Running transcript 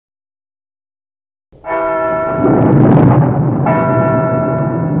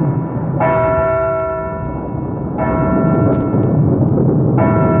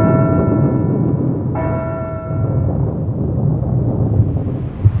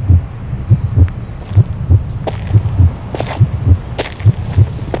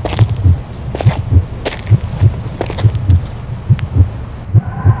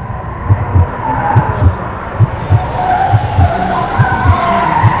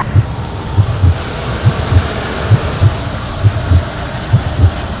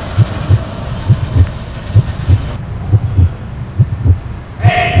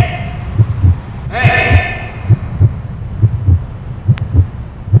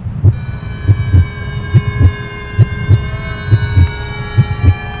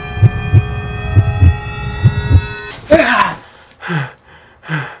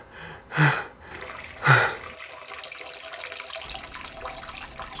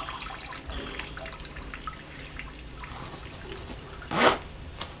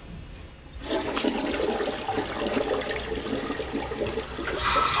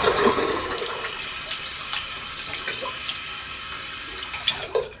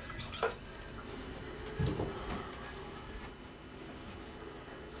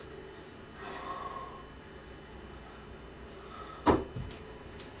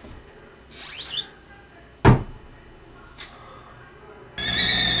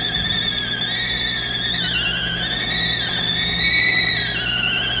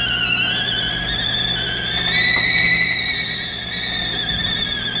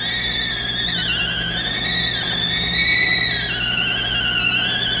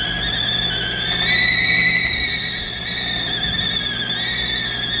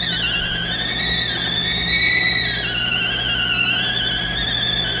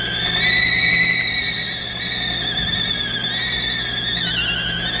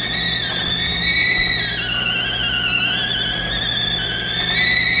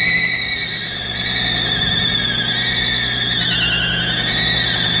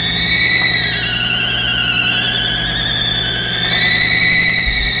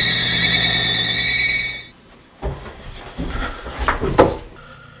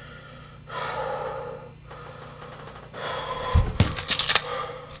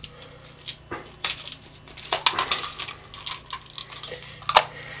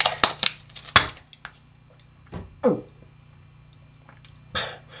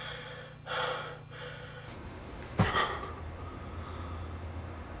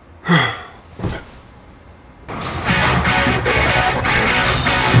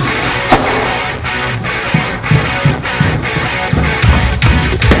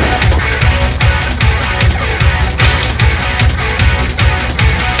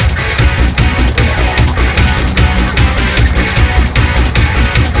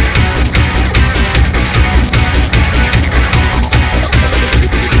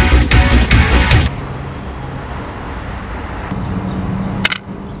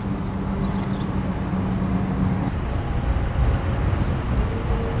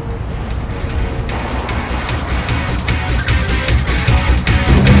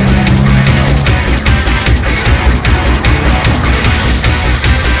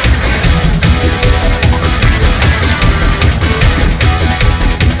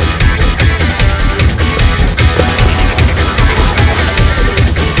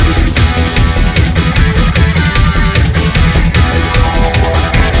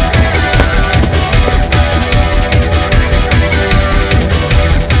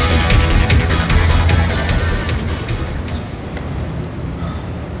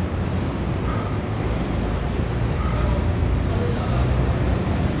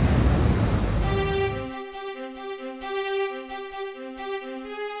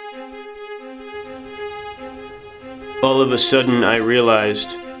All of a sudden, I realized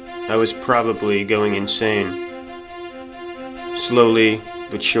I was probably going insane. Slowly,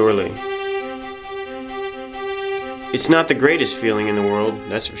 but surely. It's not the greatest feeling in the world,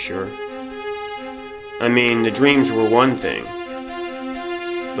 that's for sure. I mean, the dreams were one thing,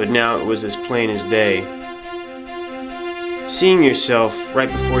 but now it was as plain as day. Seeing yourself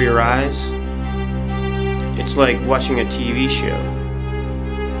right before your eyes, it's like watching a TV show.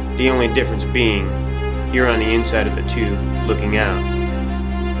 The only difference being, you're on the inside of the tube, looking out.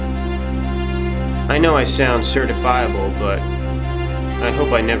 I know I sound certifiable, but I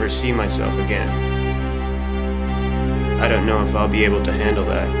hope I never see myself again. I don't know if I'll be able to handle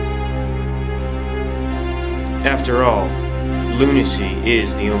that. After all, lunacy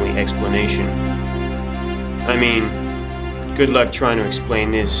is the only explanation. I mean, good luck trying to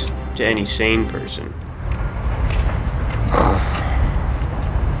explain this to any sane person.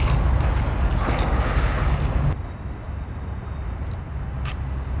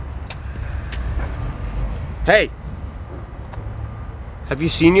 Hey! Have you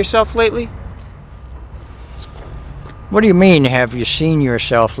seen yourself lately? What do you mean, have you seen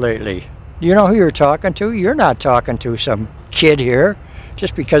yourself lately? Do you know who you're talking to? You're not talking to some kid here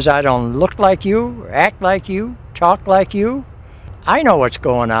just because I don't look like you, act like you, talk like you. I know what's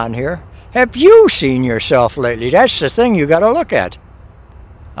going on here. Have you seen yourself lately? That's the thing you gotta look at.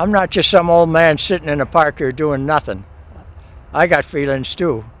 I'm not just some old man sitting in a park here doing nothing. I got feelings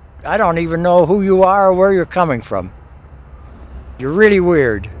too. I don't even know who you are or where you're coming from. You're really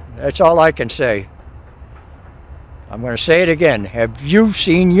weird. That's all I can say. I'm going to say it again. Have you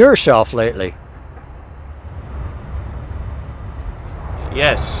seen yourself lately?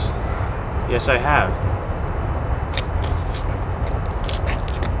 Yes. Yes, I have.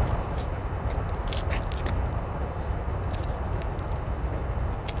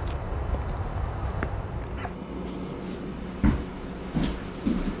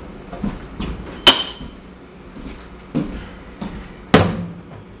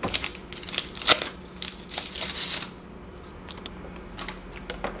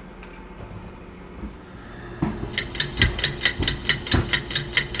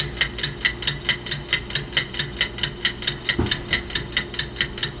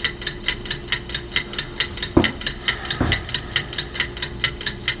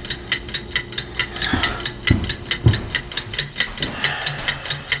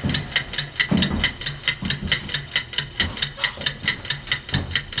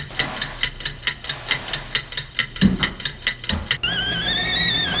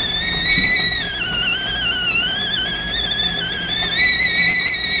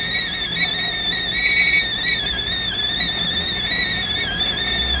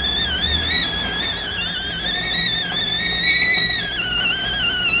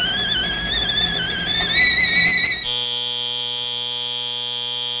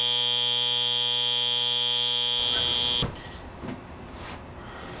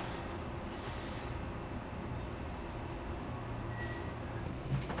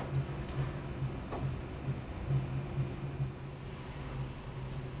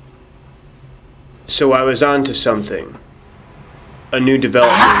 So I was on to something. A new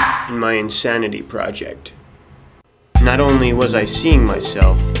development in my insanity project. Not only was I seeing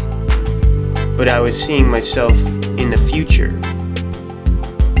myself, but I was seeing myself in the future.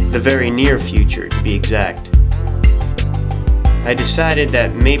 The very near future, to be exact. I decided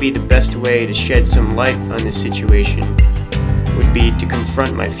that maybe the best way to shed some light on this situation would be to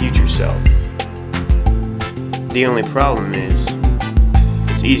confront my future self. The only problem is,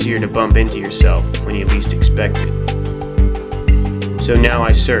 it's easier to bump into yourself when you least expect it. So now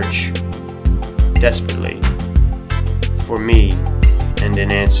I search, desperately, for me and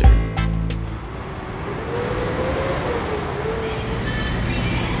an answer.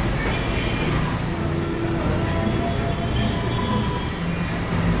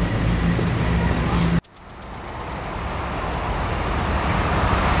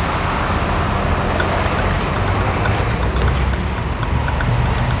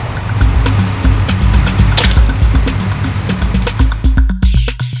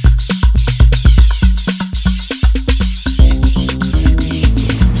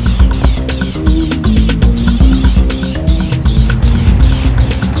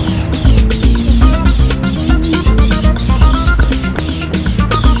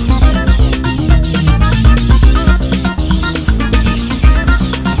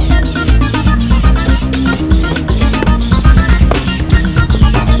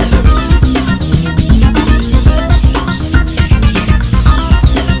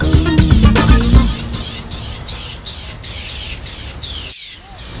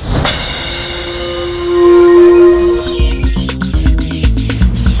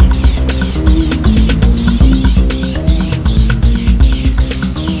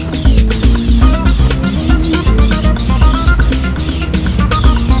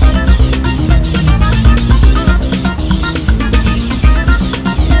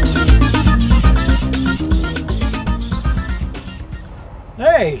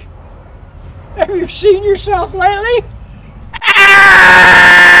 Hey, have you seen yourself lately?